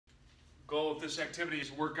goal of this activity is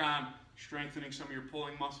to work on strengthening some of your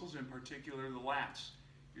pulling muscles, in particular the lats.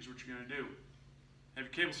 Here's what you're going to do. Have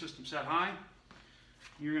your cable system set high.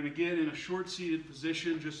 You're going to get in a short seated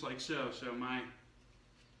position just like so. So my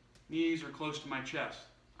knees are close to my chest.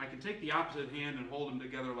 I can take the opposite hand and hold them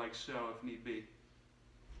together like so if need be.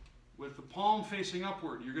 With the palm facing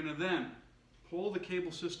upward, you're going to then pull the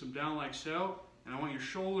cable system down like so, and I want your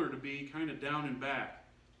shoulder to be kind of down and back.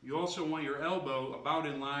 You also want your elbow about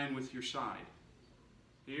in line with your side.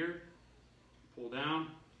 Here, pull down,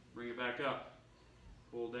 bring it back up.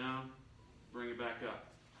 Pull down, bring it back up.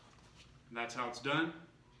 And that's how it's done.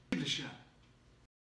 Give it a shot.